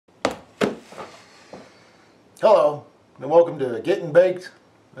and welcome to Getting Baked,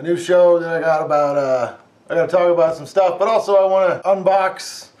 a new show that I got about, I gotta talk about some stuff, but also I want to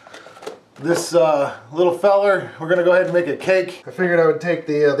unbox this little feller. We're gonna go ahead and make a cake. I figured I would take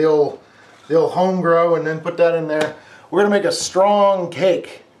the old home grow and then put that in there. We're gonna make a strong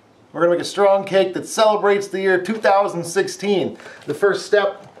cake. We're gonna make a strong cake that celebrates the year 2016. The first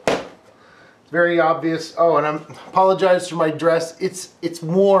step, very obvious. Oh, and I apologize for my dress. It's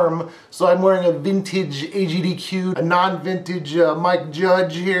warm, so I'm wearing a vintage AGDQ, a non-vintage Mike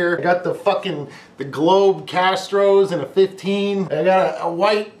Judge here. I got the Globe Castros in a 15. I got a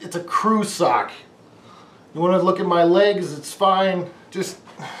white, it's a crew sock. You want to look at my legs, it's fine. Just,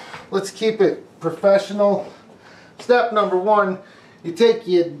 let's keep it professional. Step number one, you take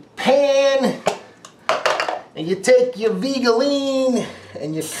your pan, and you take your Vigaline,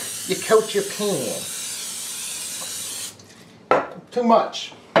 and you coat your pan. Too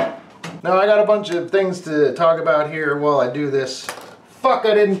much. Now I got a bunch of things to talk about here while I do this. Fuck,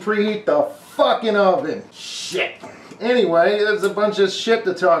 I didn't preheat the fucking oven. Shit. Anyway, there's a bunch of shit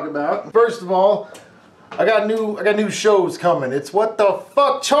to talk about. First of all, I got new shows coming. It's what the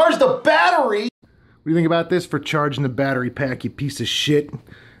fuck? Charge the battery! What do you think about this for charging the battery pack, you piece of shit?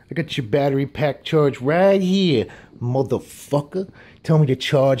 I got your battery pack charged right here, motherfucker. Tell me to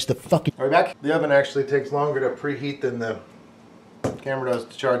charge the fucking... Are we back? The oven actually takes longer to preheat than the camera does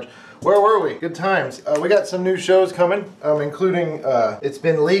to charge. Where were we? Good times. We got some new shows coming, including, it's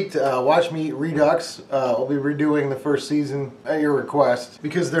been leaked, Watch Me Eat Redux. I'll be redoing the first season at your request,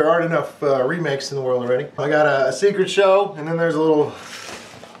 because there aren't enough remakes in the world already. I got a secret show, and then there's a little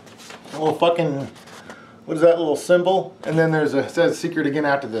fucking... What is that little symbol? And then there's it says secret again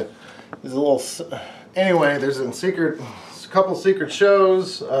after there's a little, anyway, there's a couple secret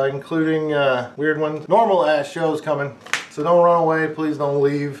shows, including weird ones. Normal ass shows coming. So don't run away, please don't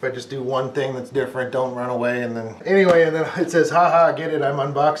leave. If I just do one thing that's different, don't run away. And then, anyway, and then it says, haha, get it, I'm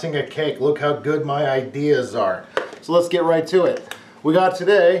unboxing a cake. Look how good my ideas are. So let's get right to it. We got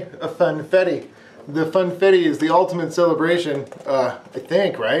today a Funfetti. The Funfetti is the ultimate celebration, I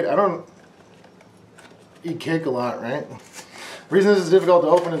think, right? I don't eat cake a lot, right? The reason this is difficult to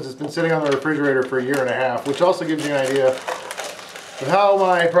open is it's been sitting on the refrigerator for a year and a half, which also gives you an idea of how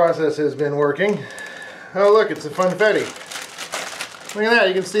my process has been working. Oh look, it's a Funfetti. Look at that,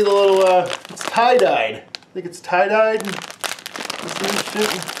 you can see the little, it's tie-dyed. I think it's tie-dyed.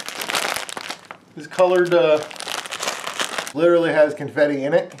 This colored, literally has confetti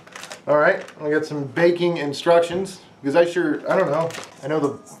in it. Alright, I got some baking instructions, because I don't know. I know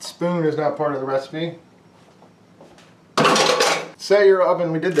the spoon is not part of the recipe. Set your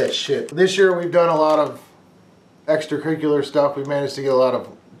oven, we did that shit. This year we've done a lot of extracurricular stuff. We've managed to get a lot of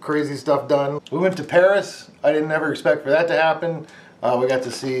crazy stuff done. We went to Paris. I didn't ever expect for that to happen. We got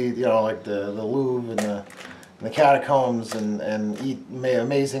to see, you know, like the Louvre and the catacombs and eat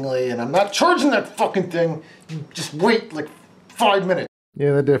amazingly. And I'm not charging that fucking thing. You just wait like 5 minutes.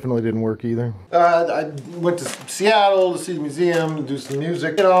 Yeah, that definitely didn't work either. I went to Seattle to see the museum, do some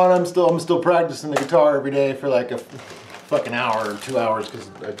music. You know, and I'm still practicing the guitar every day for like a fucking hour or 2 hours, because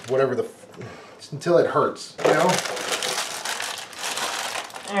whatever until it hurts, you know?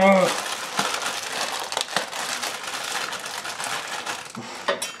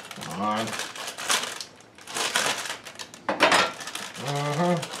 Come on.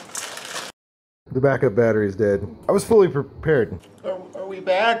 The backup battery is dead. I was fully prepared. Are we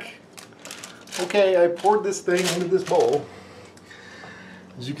back? Okay, I poured this thing into this bowl.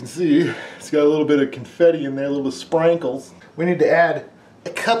 As you can see, it's got a little bit of confetti in there, a little bit of sprinkles. We need to add a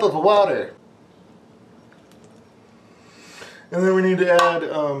cup of water. And then we need to add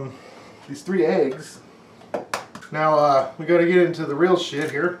these 3 eggs. Now, we gotta get into the real shit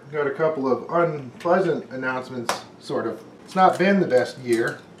here. We got a couple of unpleasant announcements, sort of. It's not been the best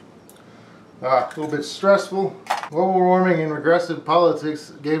year. A little bit stressful. Global warming and regressive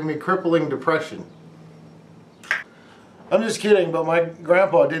politics gave me crippling depression. I'm just kidding, but my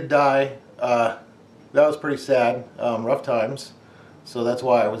grandpa did die. That was pretty sad, rough times. So that's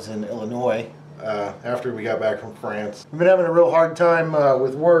why I was in Illinois after we got back from France. I've been having a real hard time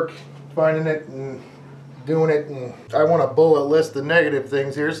with work, finding it and doing it, and I want to bullet list the negative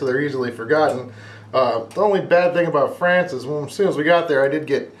things here so they're easily forgotten. The only bad thing about France is as soon as we got there, I did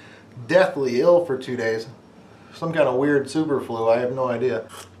get deathly ill for 2 days. Some kind of weird super flu, I have no idea.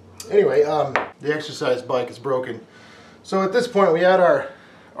 Anyway, the exercise bike is broken. So at this point we add our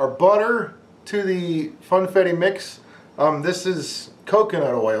butter to the Funfetti mix. This is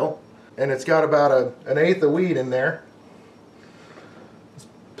coconut oil, and it's got about an eighth of wheat in there. It's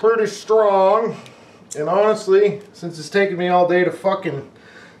pretty strong, and honestly, since it's taken me all day to fucking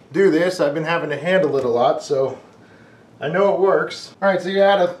do this, I've been having to handle it a lot, so I know it works. All right, so you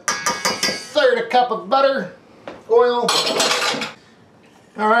add a third a cup of butter, oil.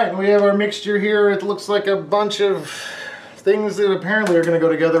 All right, we have our mixture here. It looks like a bunch of things that apparently are going to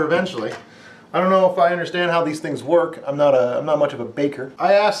go together eventually. I don't know if I understand how these things work. I'm not much of a baker.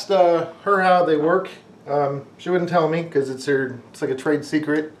 I asked her how they work. She wouldn't tell me because it's like a trade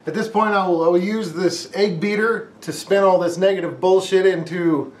secret. At this point, I will use this egg beater to spin all this negative bullshit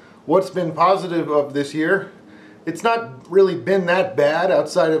into what's been positive of this year. It's not really been that bad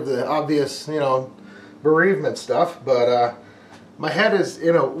outside of the obvious, you know, bereavement stuff, but my head is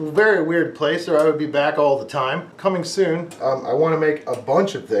in a very weird place, or I would be back all the time. Coming soon, I want to make a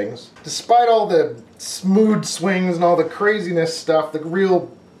bunch of things. Despite all the mood swings and all the craziness stuff, the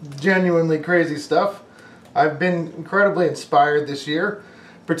real, genuinely crazy stuff, I've been incredibly inspired this year,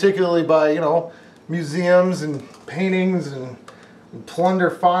 particularly by, you know, museums and paintings and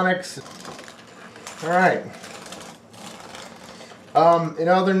plunder phonics. All right. In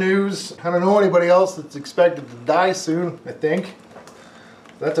other news, I don't know anybody else that's expected to die soon, I think.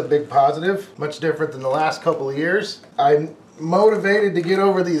 That's a big positive, much different than the last couple of years. I'm motivated to get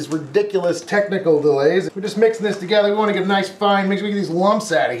over these ridiculous technical delays. We're just mixing this together. We want to get a nice fine mix. We get these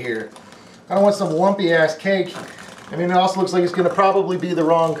lumps out of here. I don't want some lumpy ass cake. I mean, it also looks like it's going to probably be the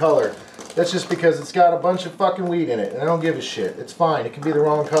wrong color. That's just because it's got a bunch of fucking wheat in it, and I don't give a shit. It's fine. It can be the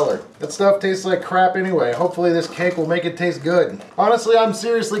wrong color. That stuff tastes like crap anyway. Hopefully this cake will make it taste good. Honestly, I'm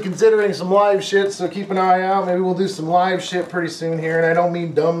seriously considering some live shit, so keep an eye out. Maybe we'll do some live shit pretty soon here, and I don't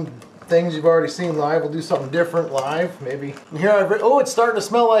mean dumb things you've already seen live. We'll do something different live, maybe. And here oh, it's starting to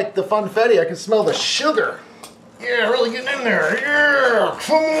smell like the Funfetti. I can smell the sugar. Yeah, really getting in there. Yeah,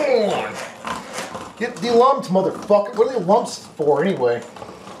 come on. Get delumped, motherfucker. What are the lumps for anyway?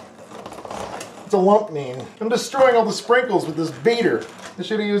 What's a lump mean? I'm destroying all the sprinkles with this beater. I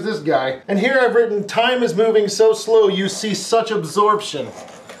should have used this guy. And here I've written, time is moving so slow you see such absorption.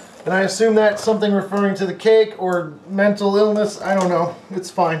 And I assume that's something referring to the cake or mental illness. I don't know. It's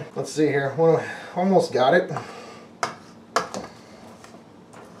fine. Let's see here. Well, almost got it.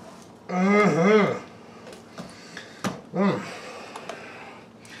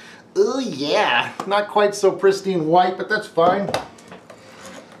 Oh yeah. Not quite so pristine white, but that's fine.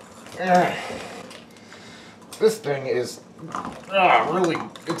 This thing is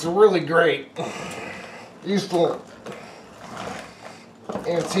it's really great. Useful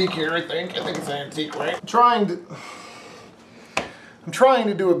antique here, I think. I think it's antique, right? I'm trying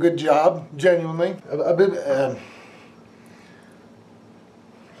to do a good job, genuinely. A bit.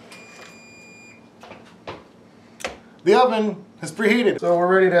 The oven has preheated, so we're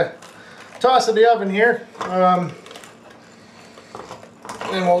ready to toss in the oven here. And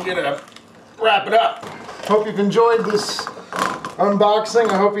we'll wrap it up. Hope you've enjoyed this unboxing.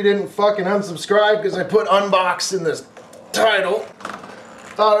 I hope you didn't fucking unsubscribe because I put unbox in this title.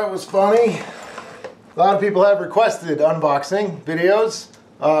 Thought it was funny. A lot of people have requested unboxing videos.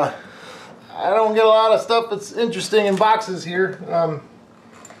 I don't get a lot of stuff that's interesting in boxes here.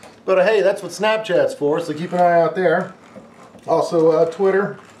 But hey, that's what Snapchat's for, so keep an eye out there. Also,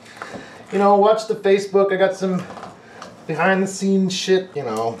 Twitter. You know, watch the Facebook. I got some behind the scenes shit, you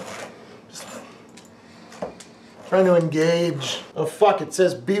know. Just trying to engage. Oh fuck, it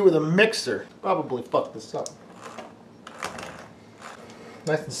says be with a mixer. Probably fuck this up.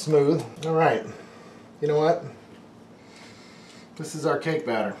 Nice and smooth. Alright. You know what? This is our cake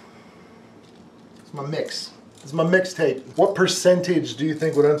batter. It's my mix. This is my mixtape. What percentage do you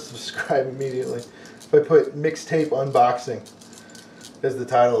think would unsubscribe immediately if I put mixtape unboxing as the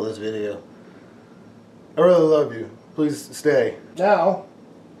title of this video? I really love you. Please stay. Now,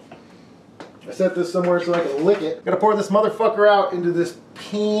 I set this somewhere so I can lick it. Gotta pour this motherfucker out into this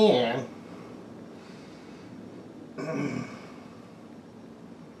pan. I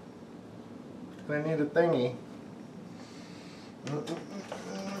need a thingy.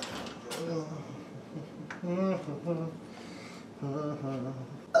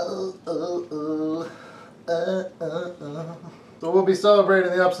 So we'll be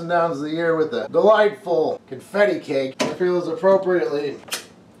celebrating the ups and downs of the year with a delightful confetti cake. I feel is appropriately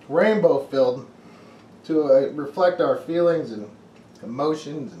rainbow filled to reflect our feelings and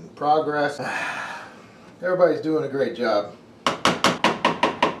emotions and progress. Everybody's doing a great job.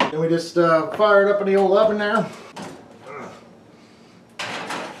 And we just fire it up in the old oven now.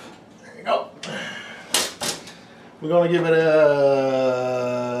 There you go. We're gonna give it a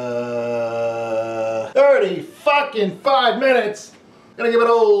 35 minutes. Gonna give it a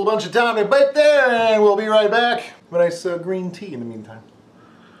whole bunch of time to bake there, and we'll be right back. A nice green tea in the meantime.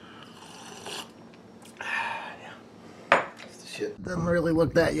 Yeah. Shit, doesn't really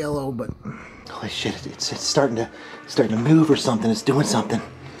look that yellow, but Holy shit, it's starting to move or something. It's doing something.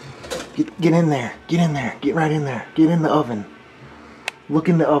 Get in there. Get in there. Get right in there. Get in the oven. Look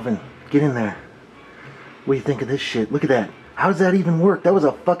in the oven. Get in there. What do you think of this shit? Look at that. How does that even work? That was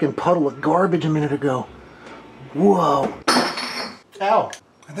a fucking puddle of garbage a minute ago. Whoa. Ow.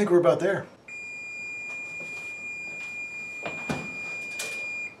 I think we're about there.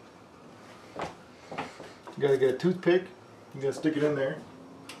 You gotta get a toothpick. You gotta stick it in there.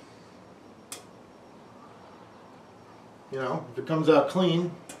 You know, if it comes out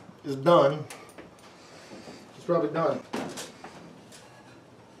clean, it's done. It's probably done.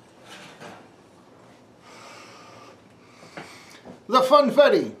 The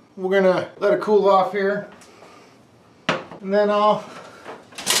Funfetti. We're gonna let it cool off here, and then I'll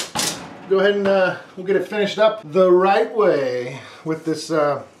go ahead and we'll get it finished up the right way with this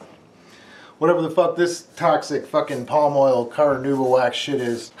whatever the fuck this toxic fucking palm oil carnauba wax shit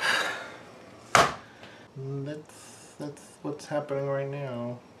is. That's what's happening right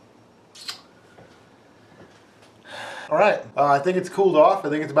now. All right, I think it's cooled off. I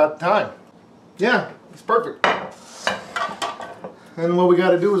think it's about time. Yeah, it's perfect. And what we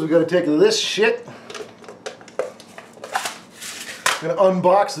got to do is we got to take this shit. I'm gonna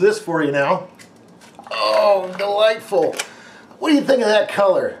unbox this for you now. Oh, delightful! What do you think of that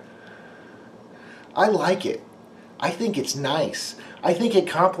color? I like it. I think it's nice. I think it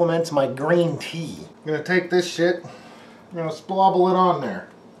complements my green tea. I'm gonna take this shit. I'm gonna splobble it on there.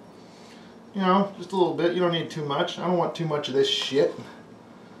 You know, just a little bit. You don't need too much. I don't want too much of this shit.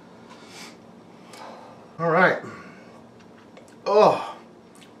 All right. Oh,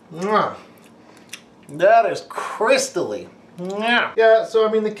 that is crystally. Yeah, so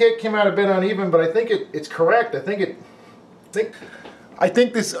I mean the cake came out a bit uneven, but I think it's correct. I think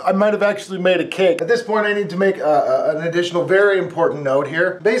this, I might have actually made a cake. At this point I need to make an additional very important note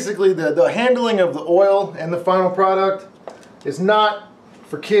here. Basically the handling of the oil and the final product is not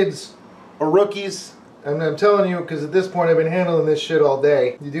for kids or rookies. And I'm telling you, because at this point I've been handling this shit all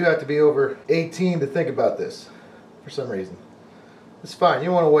day. You do have to be over 18 to think about this for some reason. It's fine,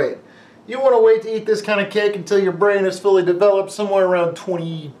 you want to wait. You want to wait to eat this kind of cake until your brain is fully developed, somewhere around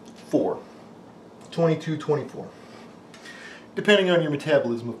 24. 22, 24. Depending on your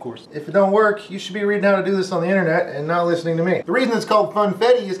metabolism, of course. If it don't work, you should be reading how to do this on the internet and not listening to me. The reason it's called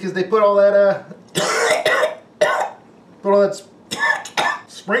Funfetti is because they put all that,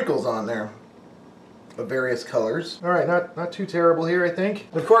 sprinkles on there of various colors. All right, not too terrible here, I think.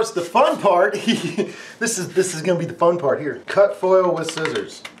 Of course, the fun part, this is gonna be the fun part here. Cut foil with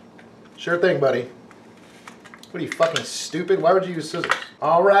scissors. Sure thing, buddy. What are you, fucking stupid? Why would you use scissors?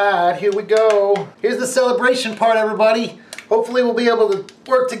 All right, here we go. Here's the celebration part, everybody. Hopefully we'll be able to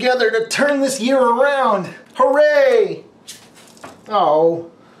work together to turn this year around. Hooray! Oh.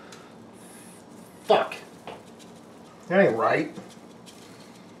 Fuck. That ain't right.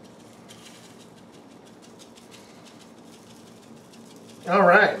 All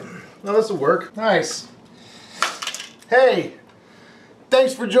right, well, this will work. Nice. Hey,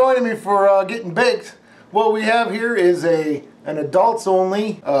 thanks for joining me for getting baked. What we have here is an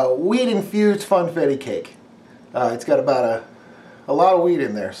adults-only wheat-infused Funfetti cake. It's got about a lot of wheat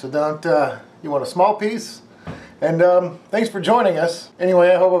in there, so don't. You want a small piece? And thanks for joining us.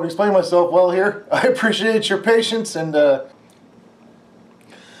 Anyway, I hope I've explained myself well here. I appreciate your patience and.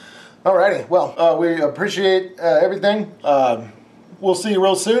 Alrighty, well, we appreciate everything. We'll see you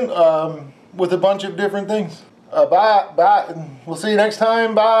real soon with a bunch of different things. Bye. We'll see you next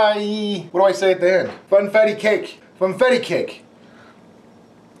time. Bye. What do I say at the end? Funfetti cake. Funfetti cake.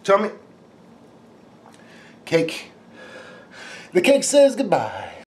 Tell me. Cake. The cake says goodbye.